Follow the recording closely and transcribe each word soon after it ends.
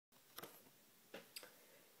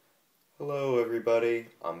Hello everybody,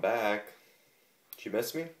 I'm back. Did you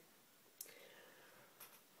miss me?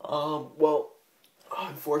 Well,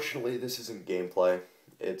 unfortunately this isn't gameplay.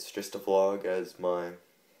 It's just a vlog as my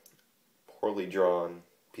poorly drawn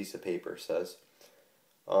piece of paper says.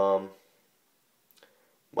 Um,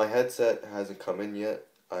 my headset hasn't come in yet.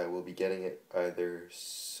 I will be getting it either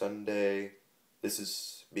Sunday. This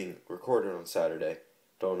is being recorded on Saturday.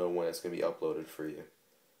 Don't know when it's going to be uploaded for you.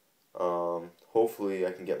 Hopefully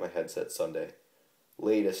I can get my headset Sunday.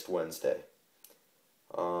 Latest Wednesday.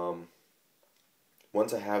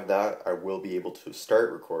 Once I have that, I will be able to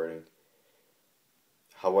start recording.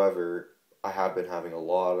 However, I have been having a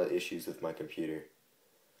lot of issues with my computer.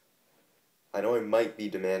 I know I might be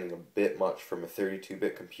demanding a bit much from a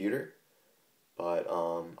 32-bit computer, but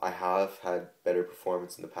I have had better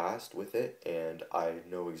performance in the past with it, and I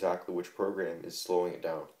know exactly which program is slowing it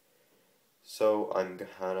down. So I'm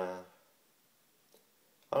kinda,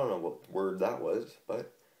 I don't know what word that was,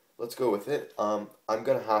 but let's go with it. I'm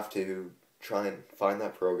gonna have to try and find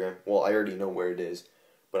that program. Well, I already know where it is,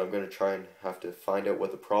 but I'm gonna try and have to find out what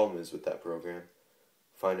the problem is with that program,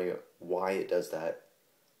 finding out why it does that,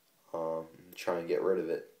 try and get rid of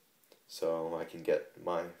it, so I can get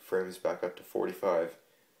my frames back up to 45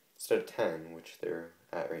 instead of 10, which they're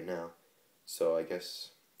at right now. So I guess,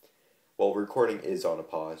 well, recording is on a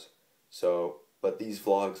pause. So, but these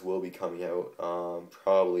vlogs will be coming out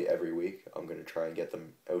probably every week. I'm gonna try and get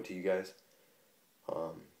them out to you guys.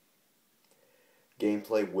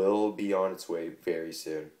 Gameplay will be on its way very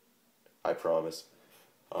soon. I promise.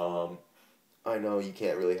 I know you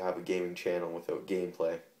can't really have a gaming channel without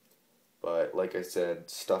gameplay, but like I said,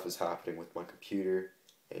 stuff is happening with my computer,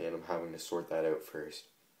 and I'm having to sort that out first.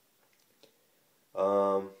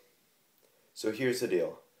 So here's the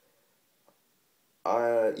deal.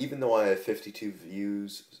 Even though I have 52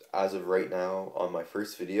 views as of right now on my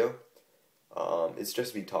first video, it's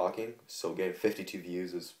just me talking, so getting 52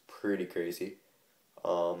 views is pretty crazy.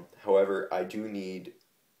 However, I do need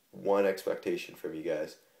one expectation from you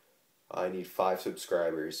guys. I need 5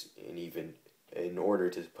 subscribers in order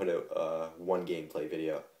to put out one gameplay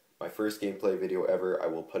video. My first gameplay video ever I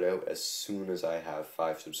will put out as soon as I have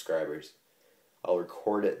 5 subscribers. I'll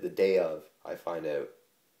record it the day of I find out.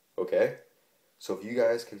 Okay? So if you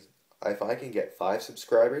guys can, if I can get 5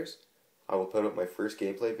 subscribers, I will put up my first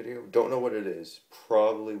gameplay video. Don't know what it is.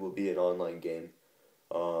 Probably will be an online game.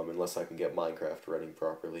 Unless I can get Minecraft running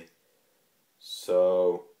properly.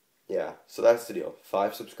 So, yeah. So that's the deal.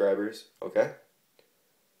 5 subscribers. Okay?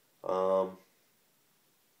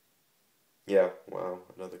 Yeah. Wow.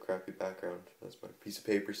 Another crappy background. That's my piece of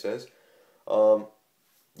paper says.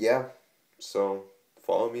 Yeah. So,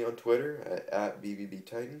 follow me on Twitter at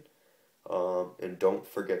BBBTitan. And don't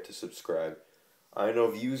forget to subscribe. I know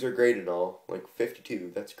views are great and all, like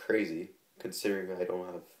 52, that's crazy, considering I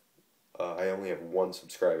only have 1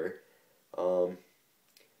 subscriber.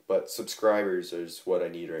 But subscribers is what I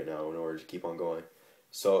need right now in order to keep on going.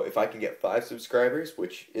 So if I can get 5 subscribers,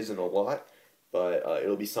 which isn't a lot, but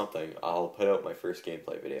it'll be something, I'll put out my first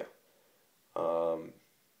gameplay video.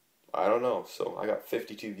 I don't know, so I got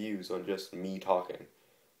 52 views on just me talking.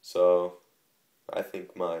 So I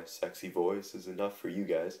think my sexy voice is enough for you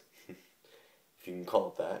guys, if you can call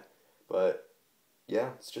it that. But yeah,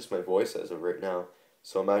 it's just my voice as of right now.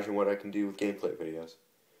 So imagine what I can do with gameplay videos.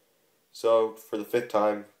 So for the 5th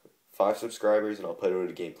time, 5 subscribers and I'll put out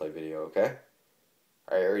a gameplay video, okay?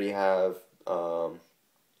 I already have, what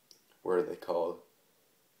are they called?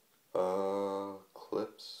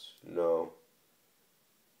 Clips? No.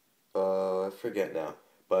 I forget now.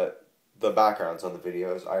 But the backgrounds on the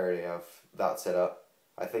videos, I already have that set up.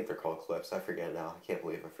 I think they're called clips. I forget now. I can't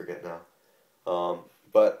believe I forget now.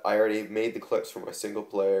 But I already made the clips for my single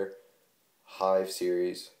player Hive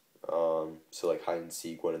series. So like hide and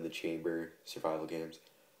seek, one in the chamber, survival games.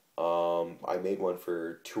 I made one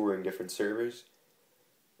for touring different servers,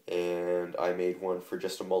 and I made one for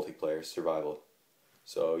just a multiplayer survival.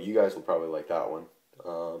 So you guys will probably like that one.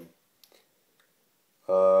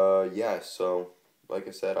 Yeah, so like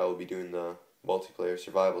I said, I will be doing the multiplayer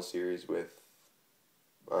survival series with,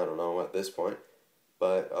 I don't know at this point,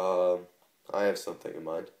 but I have something in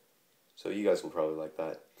mind. So you guys will probably like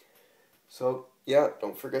that. So yeah,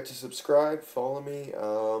 don't forget to subscribe, follow me.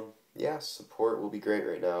 Yeah, support will be great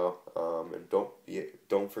right now. And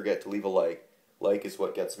don't forget to leave a like. Like is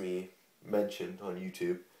what gets me mentioned on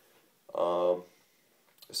YouTube.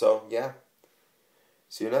 So yeah.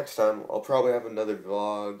 See you next time. I'll probably have another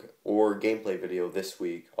vlog or gameplay video this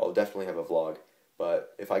week. I'll definitely have a vlog.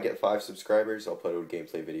 But if I get 5 subscribers, I'll put out a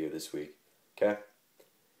gameplay video this week. Okay?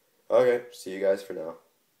 Okay, see you guys for now.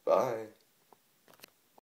 Bye.